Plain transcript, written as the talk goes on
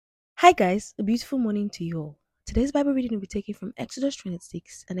Hi guys, a beautiful morning to you all. Today's Bible reading will be taken from Exodus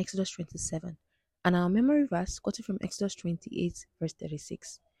 26 and Exodus 27, and our memory verse quoted from Exodus 28 verse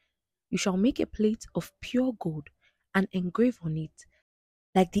 36. You shall make a plate of pure gold and engrave on it,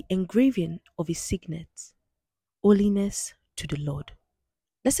 like the engraving of a signet, Holiness to the Lord.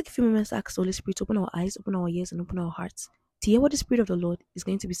 Let's take a few moments to ask the Holy Spirit to open our eyes, open our ears, and open our hearts to hear what the Spirit of the Lord is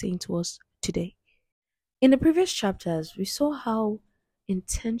going to be saying to us today. In the previous chapters, we saw how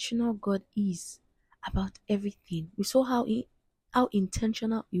intentional God is about everything. We saw how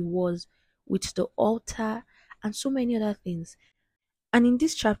intentional He was with the altar and so many other things. And in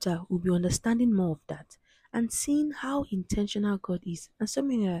this chapter, we'll be understanding more of that and seeing how intentional God is and so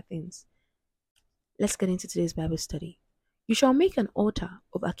many other things. Let's get into today's Bible study. You shall make an altar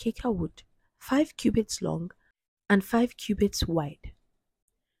of acacia wood, 5 cubits long and 5 cubits wide.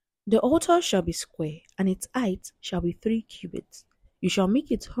 The altar shall be square, and its height shall be 3 cubits. You shall make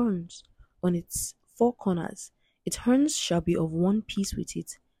its horns on its 4 corners. Its horns shall be of one piece with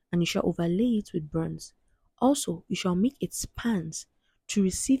it, and you shall overlay it with bronze. Also, you shall make its pans to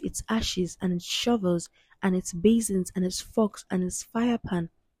receive its ashes, and its shovels, and its basins, and its forks, and its fire pan.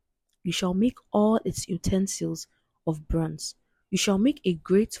 You shall make all its utensils of bronze. You shall make a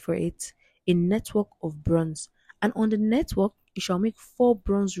grate for it, a network of bronze, and on the network you shall make 4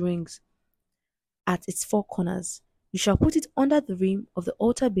 bronze rings at its 4 corners. You shall put it under the rim of the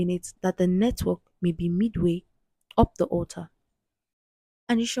altar beneath, that the network may be midway up the altar.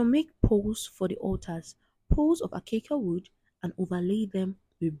 And you shall make poles for the altars, poles of acacia wood, and overlay them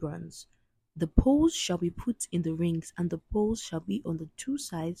with bronze. The poles shall be put in the rings, and the poles shall be on the 2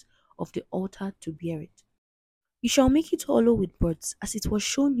 sides of the altar to bear it. You shall make it hollow with boards, as it was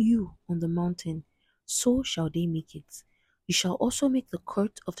shown you on the mountain, so shall they make it. You shall also make the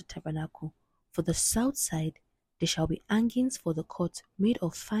court of the tabernacle. For the south side there shall be hangings for the court made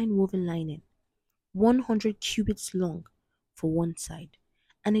of fine woven linen, 100 cubits long for one side,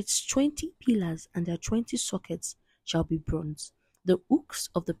 and its 20 pillars and their 20 sockets shall be bronze. The hooks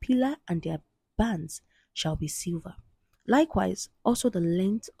of the pillar and their bands shall be silver. Likewise, also the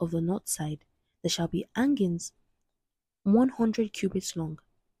length of the north side, there shall be hangings 100 cubits long,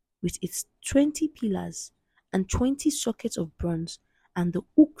 with its 20 pillars and 20 sockets of bronze, and the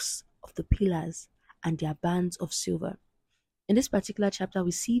hooks of the pillars and their bands of silver. In this particular chapter,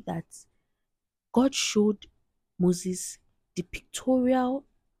 we see that God showed Moses the pictorial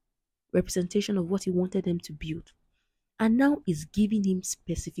representation of what he wanted them to build, and now is giving him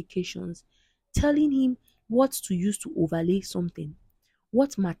specifications, telling him what to use to overlay something,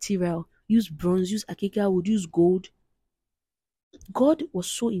 what material, use bronze, use acacia wood, use gold. God was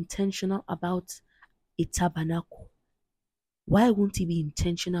so intentional about a tabernacle. Why won't He be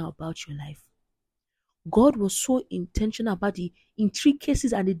intentional about your life? God was so intentional about the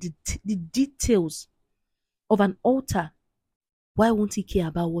intricacies and the details of an altar. Why won't He care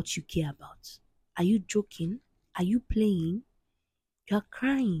about what you care about? Are you joking? Are you playing? You are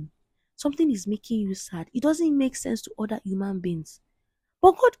crying. Something is making you sad. It doesn't make sense to other human beings.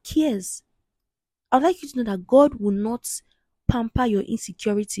 But God cares. I'd like you to know that God will not pamper your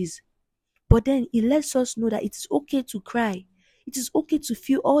insecurities. But then He lets us know that it is okay to cry. It is okay to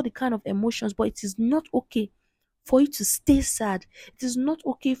feel all the kind of emotions, but it is not okay for you to stay sad. It is not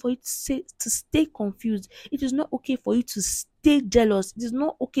okay for you to stay confused. It is not okay for you to stay jealous. It is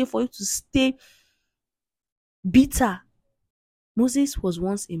not okay for you to stay bitter. Moses was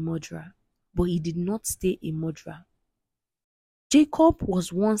once a murderer, but he did not stay a murderer. Jacob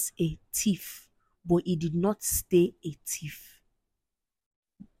was once a thief, but he did not stay a thief.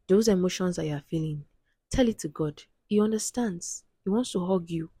 Those emotions that you are feeling, tell it to God. He understands. He wants to hug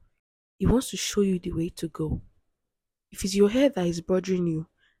you. He wants to show you the way to go. If it's your hair that is bothering you,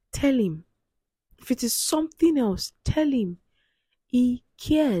 tell Him. If it is something else, tell Him. He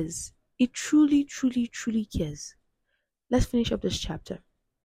cares. He truly, truly, truly cares. Let's finish up this chapter.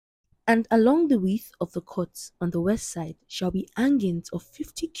 And along the width of the court on the west side shall be hangings of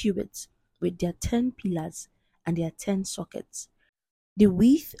 50 cubits with their 10 pillars and their 10 sockets. The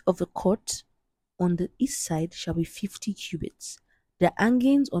width of the court on the east side shall be 50 cubits. The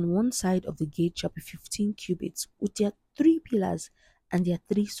hangings on one side of the gate shall be 15 cubits, with their 3 pillars and their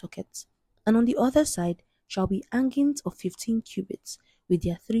 3 sockets. And on the other side shall be hangings of 15 cubits, with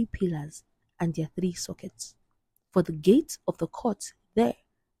their 3 pillars and their 3 sockets. For the gate of the court there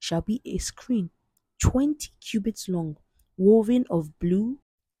shall be a screen 20 cubits long, woven of blue,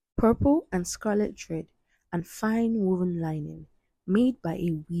 purple, and scarlet thread, and fine woven linen, made by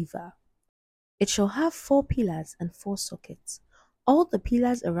a weaver. It shall have 4 pillars and 4 sockets. All the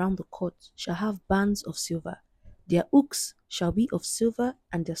pillars around the court shall have bands of silver. Their hooks shall be of silver,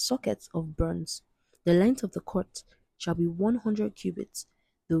 and their sockets of bronze. The length of the court shall be 100 cubits,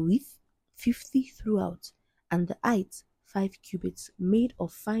 the width 50 throughout, and the height 5 cubits, made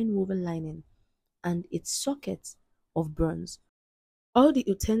of fine woven linen, and its sockets of bronze. All the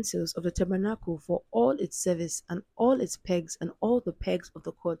utensils of the tabernacle for all its service, and all its pegs, and all the pegs of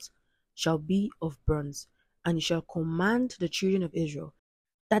the court shall be of bronze. And you shall command the children of Israel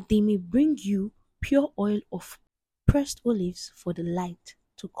that they may bring you pure oil of pressed olives for the light,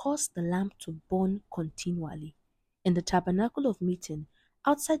 to cause the lamp to burn continually. In the tabernacle of meeting,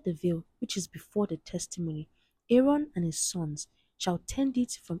 outside the veil which is before the testimony, Aaron and his sons shall tend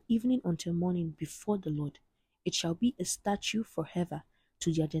it from evening until morning before the Lord. It shall be a statute forever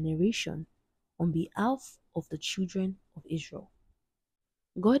to their generation on behalf of the children of Israel.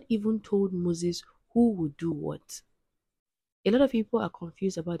 God even told Moses who would do what. A lot of people are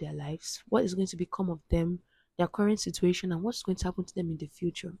confused about their lives, what is going to become of them, their current situation, and what's going to happen to them in the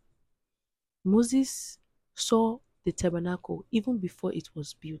future. Moses saw the tabernacle even before it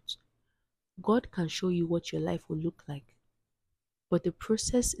was built. God can show you what your life will look like, but the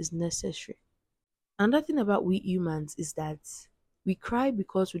process is necessary. Another thing about we humans is that we cry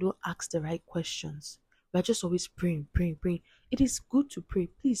because we don't ask the right questions. We're just always praying, praying, praying. It is good to pray.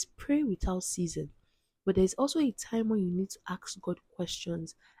 Please pray without ceasing. But there's also a time when you need to ask God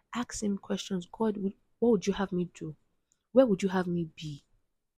questions. Ask Him questions. God, what would you have me do? Where would you have me be?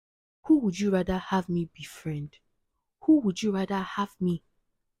 Who would you rather have me befriend? Who would you rather have me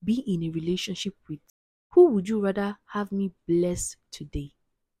be in a relationship with? Who would you rather have me bless today?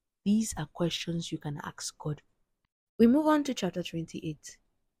 These are questions you can ask God. We move on to chapter 28.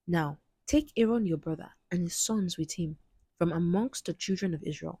 Now, take Aaron your brother and his sons with him from amongst the children of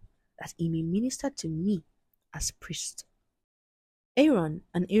Israel, that he may minister to me as priest. Aaron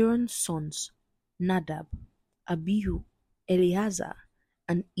and Aaron's sons, Nadab, Abihu, Eleazar,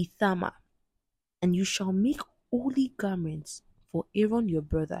 and Ithamar, and you shall make holy garments for Aaron your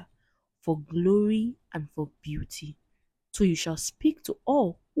brother, for glory and for beauty. So you shall speak to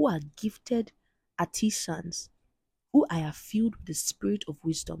all who are gifted artisans, who I have filled with the spirit of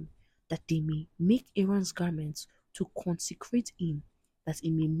wisdom, that they may make Aaron's garments to consecrate him, that he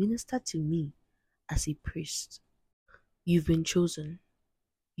may minister to me as a priest. You've been chosen,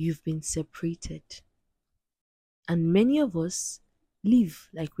 you've been separated, and many of us live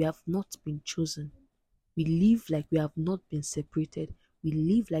like we have not been chosen. We live like we have not been separated. We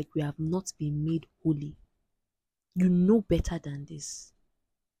live like we have not been made holy. You know better than this.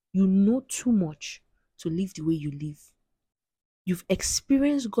 You know too much to live the way you live. You've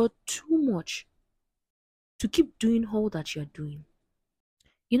experienced God too much to keep doing all that you're doing.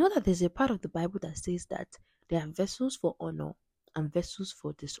 You know that there's a part of the Bible that says that there are vessels for honor and vessels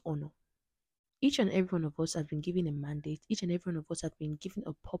for dishonor. Each and every one of us has been given a mandate. Each and every one of us has been given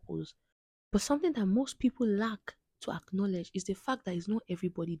a purpose. But something that most people lack to acknowledge is the fact that it's not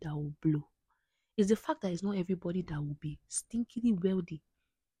everybody that will blow. It's the fact that it's not everybody that will be stinkily wealthy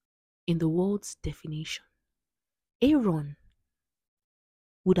in the world's definition. Aaron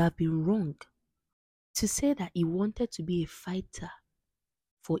would have been wrong to say that he wanted to be a fighter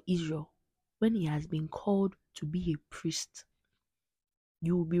for Israel when he has been called to be a priest.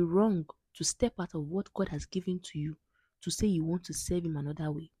 You will be wrong to step out of what God has given to you to say you want to serve Him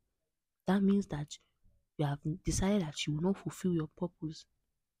another way. That means that you have decided that you will not fulfill your purpose.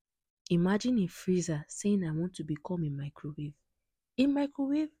 Imagine a freezer saying, I want to become a microwave. A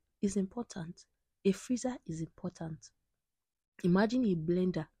microwave is important. A freezer is important. Imagine a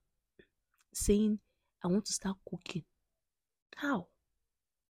blender saying, I want to start cooking. How?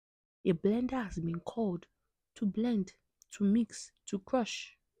 A blender has been called to blend, to mix, to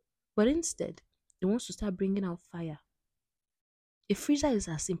crush. But instead, it wants to start bringing out fire. A freezer is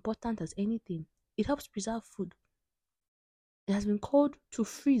as important as anything. It helps preserve food. It has been called to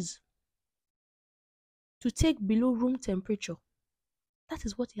freeze, to take below room temperature. That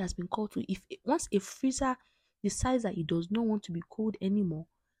is what it has been called to. Once a freezer decides that it does not want to be cold anymore,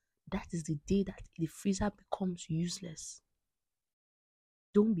 that is the day that the freezer becomes useless.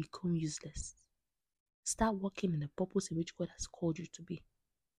 Don't become useless. Start working in the purpose in which God has called you to be,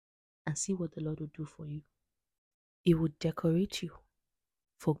 and see what the Lord will do for you. He will decorate you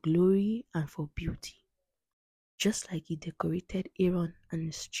for glory and for beauty, just like He decorated Aaron and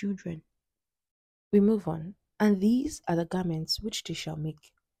his children. We move on. And these are the garments which they shall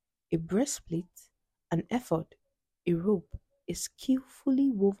make: a breastplate, an ephod, a robe, a skillfully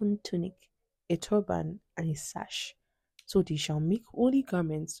woven tunic, a turban, and a sash. So they shall make holy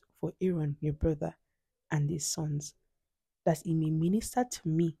garments for Aaron your brother and his sons, that he may minister to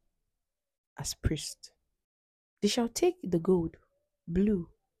me as priest. They shall take the gold, blue,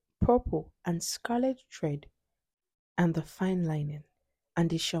 purple, and scarlet thread, and the fine linen, and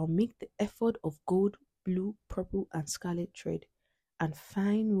they shall make the ephod of gold, blue, purple, and scarlet thread, and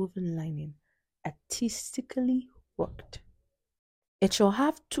fine woven linen, artistically worked. It shall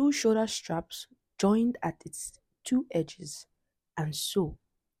have two shoulder straps joined at its two edges, and so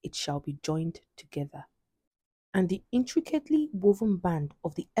it shall be joined together. And the intricately woven band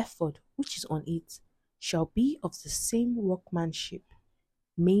of the ephod which is on it shall be of the same workmanship,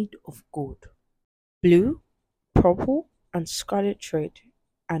 made of gold, blue, purple, and scarlet thread,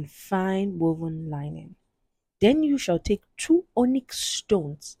 and fine woven linen. Then you shall take two onyx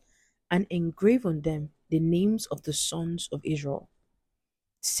stones and engrave on them the names of the sons of Israel,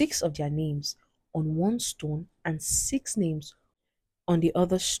 6 of their names on one stone, and 6 names on the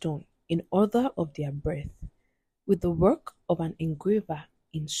other stone, in order of their birth, with the work of an engraver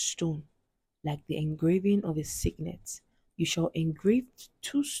in stone, like the engraving of a signet. You shall engrave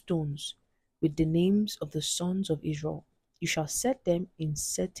 2 stones with the names of the sons of Israel. You shall set them in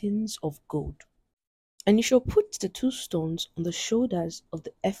settings of gold. And you shall put the 2 stones on the shoulders of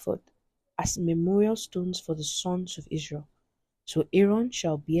the ephod as memorial stones for the sons of Israel. So Aaron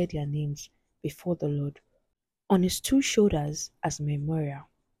shall bear their names before the Lord on his 2 shoulders as memorial.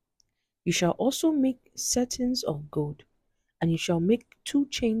 You shall also make settings of gold, and you shall make 2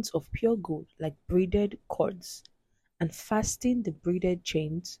 chains of pure gold like braided cords, and fasten the braided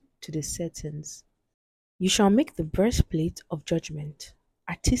chains to the settings. You shall make the breastplate of judgment,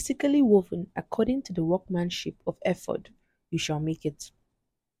 artistically woven according to the workmanship of ephod. You shall make it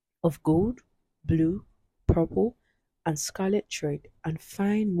of gold, blue, purple, and scarlet thread, and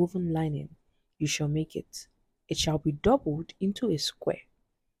fine woven linen. You shall make it. It shall be doubled into a square.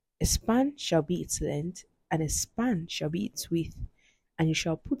 A span shall be its length, and a span shall be its width. And you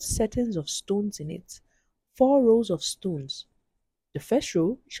shall put settings of stones in it, 4 rows of stones. The first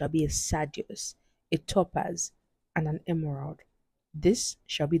row shall be a sardius, a topaz, and an emerald. This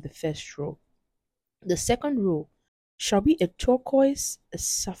shall be the first row. The second row shall be a turquoise, a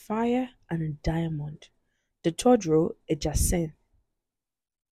sapphire, and a diamond. The third row a jacinth,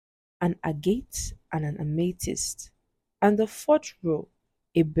 an agate, and an amethyst. And the fourth row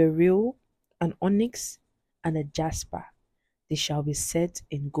a beryl, an onyx, and a jasper. They shall be set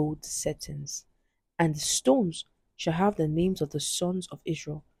in gold settings. And the stones shall have the names of the sons of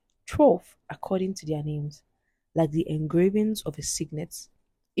Israel, 12 according to their names, like the engravings of a signet,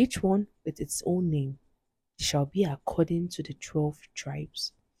 each one with its own name. They shall be according to the 12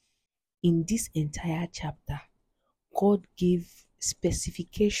 tribes. In this entire chapter, God gave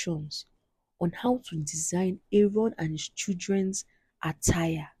specifications on how to design Aaron and his children's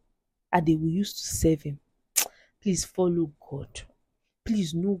attire and they will use to serve him. Please follow God.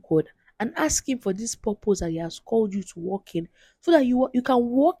 Please know God and ask him for this purpose that he has called you to walk in so that you can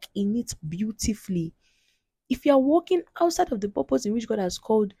walk in it beautifully. If you are walking outside of the purpose in which God has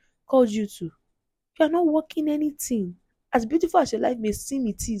called you to, you are not walking anything. As beautiful as your life may seem,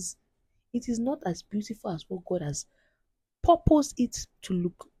 it is not as beautiful as what God has purposed it to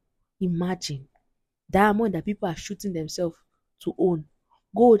look. Imagine diamond that people are shooting themselves to own,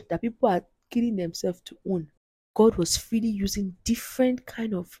 gold that people are killing themselves to own. God was freely using different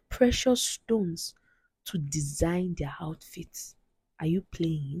kind of precious stones to design their outfits. Are you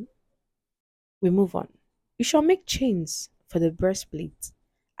playing? We move on. You shall make chains for the breastplate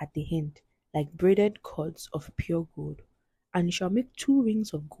at the end, like braided cords of pure gold. And you shall make 2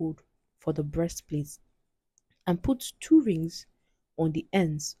 rings of gold for the breastplate, and put 2 rings on the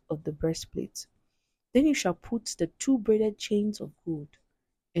ends of the breastplate. Then you shall put the 2 braided chains of gold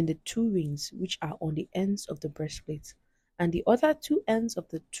in the 2 rings which are on the ends of the breastplate, and the other 2 ends of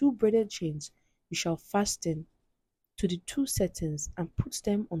the 2 braided chains you shall fasten to the 2 settings and put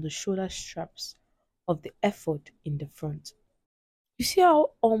them on the shoulder straps of the ephod in the front. You see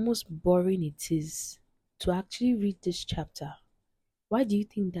how almost boring it is to actually read this chapter. Why do you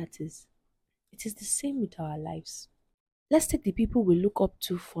think that is? It is the same with our lives. Let's take the people we look up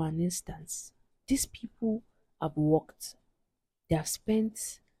to for an instance. These people have worked. They have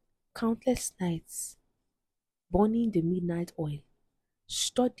spent countless nights burning the midnight oil,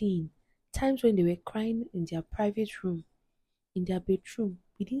 studying, times when they were crying in their private room, in their bedroom.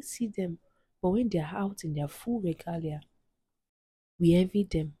 We didn't see them, but when they are out in their full regalia, we envy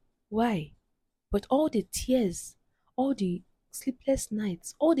them. Why? But all the tears, all the sleepless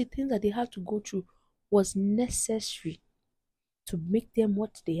nights, all the things that they had to go through was necessary to make them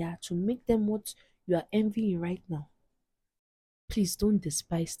what they are, to make them what you are envying right now. Please don't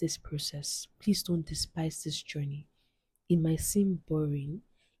despise this process. Please don't despise this journey. It might seem boring.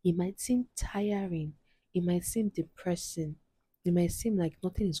 It might seem tiring. It might seem depressing. It might seem like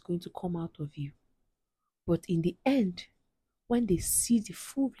nothing is going to come out of you. But in the end, when they see the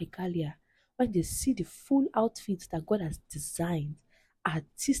full regalia, when they see the full outfit that God has designed,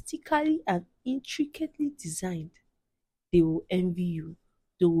 artistically and intricately designed, they will envy you.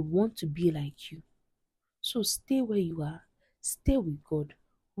 They will want to be like you. So stay where you are. Stay with God.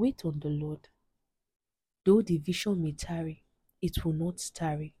 Wait on the Lord. Though the vision may tarry, it will not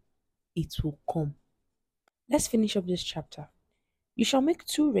tarry. It will come. Let's finish up this chapter. You shall make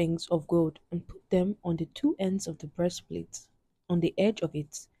 2 rings of gold and put them on the 2 ends of the breastplate, on the edge of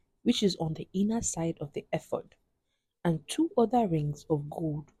it, which is on the inner side of the ephod. And 2 other rings of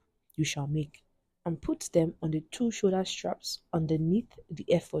gold you shall make, and put them on the 2 shoulder straps underneath the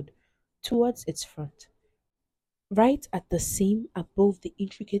ephod, towards its front, right at the seam above the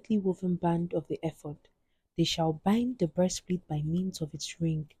intricately woven band of the ephod. They shall bind the breastplate by means of its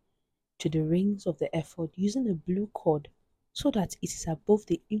ring to the rings of the ephod using a blue cord, so that it is above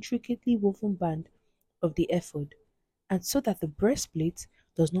the intricately woven band of the ephod, and so that the breastplate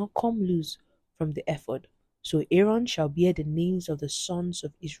does not come loose from the ephod. So Aaron shall bear the names of the sons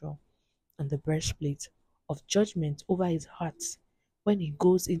of Israel and the breastplate of judgment over his heart when he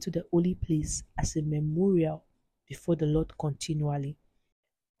goes into the holy place as a memorial before the Lord continually.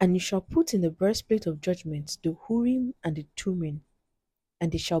 And you shall put in the breastplate of judgment the Urim and the Thummim,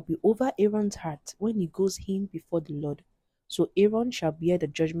 and they shall be over Aaron's heart when he goes in before the Lord. So Aaron shall bear the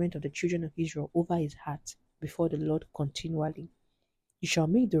judgment of the children of Israel over his heart before the Lord continually. You shall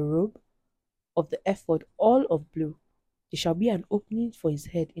make the robe of the ephod all of blue. There shall be an opening for his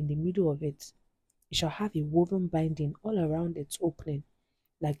head in the middle of it. It shall have a woven binding all around its opening,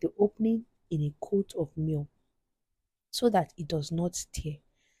 like the opening in a coat of mail, so that it does not tear.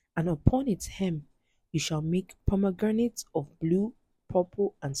 And upon its hem you shall make pomegranates of blue,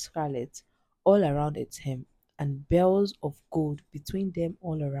 purple, and scarlet all around its hem, and bells of gold between them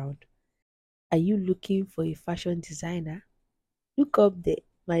all around. Are you looking for a fashion designer? Look up there.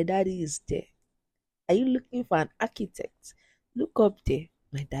 My daddy is there. Are you looking for an architect? Look up there.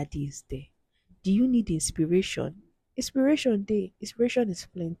 My daddy is there. Do you need inspiration? Inspiration day. Inspiration is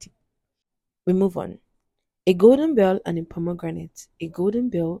plenty. We move on. A golden bell and a pomegranate. A golden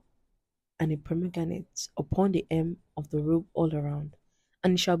bell and a pomegranate upon the hem of the robe all around.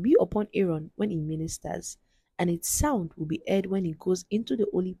 And it shall be upon Aaron when he ministers, and its sound will be heard when he goes into the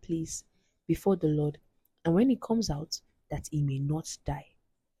holy place before the Lord, and when he comes out, that he may not die.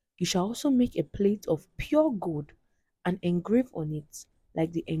 You shall also make a plate of pure gold and engrave on it,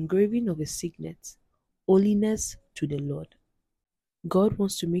 like the engraving of a signet, holiness to the Lord. God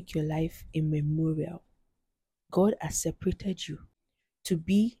wants to make your life a memorial. God has separated you to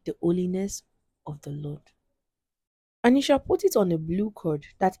be the holiness of the Lord. And he shall put it on a blue cord,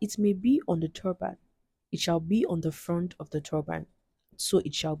 that it may be on the turban. It shall be on the front of the turban. So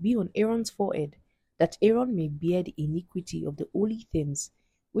it shall be on Aaron's forehead, that Aaron may bear the iniquity of the holy things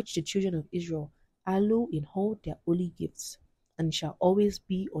which the children of Israel hallow in all their holy gifts, and it shall always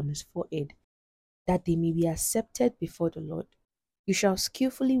be on his forehead, that they may be accepted before the Lord. You shall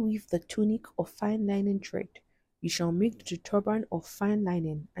skillfully weave the tunic of fine linen thread. You shall make the turban of fine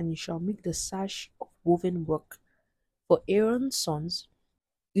linen, and you shall make the sash of woven work. For Aaron's sons,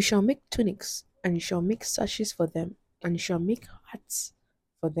 you shall make tunics, and you shall make sashes for them, and you shall make hats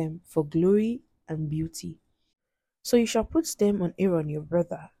for them for glory and beauty. So you shall put them on Aaron your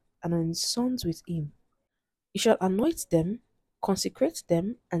brother, and on his sons with him. You shall anoint them, consecrate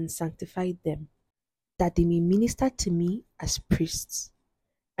them, and sanctify them, that they may minister to me as priests.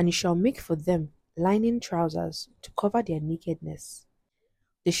 And you shall make for them linen trousers to cover their nakedness.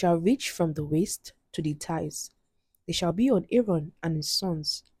 They shall reach from the waist to the thighs. They shall be on Aaron and his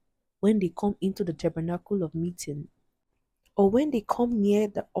sons when they come into the tabernacle of meeting, or when they come near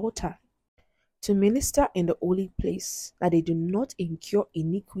the altar to minister in the holy place, that they do not incur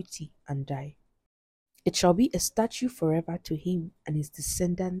iniquity and die. It shall be a statute forever to him and his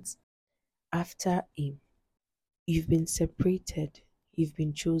descendants after him. You've been separated, you've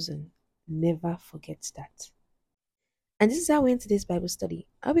been chosen. Never forget that. And this is how we end today's Bible study.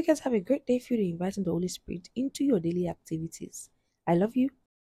 I hope you guys have a great day filled with inviting the Holy Spirit into your daily activities. I love you,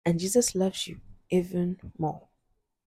 and Jesus loves you even more.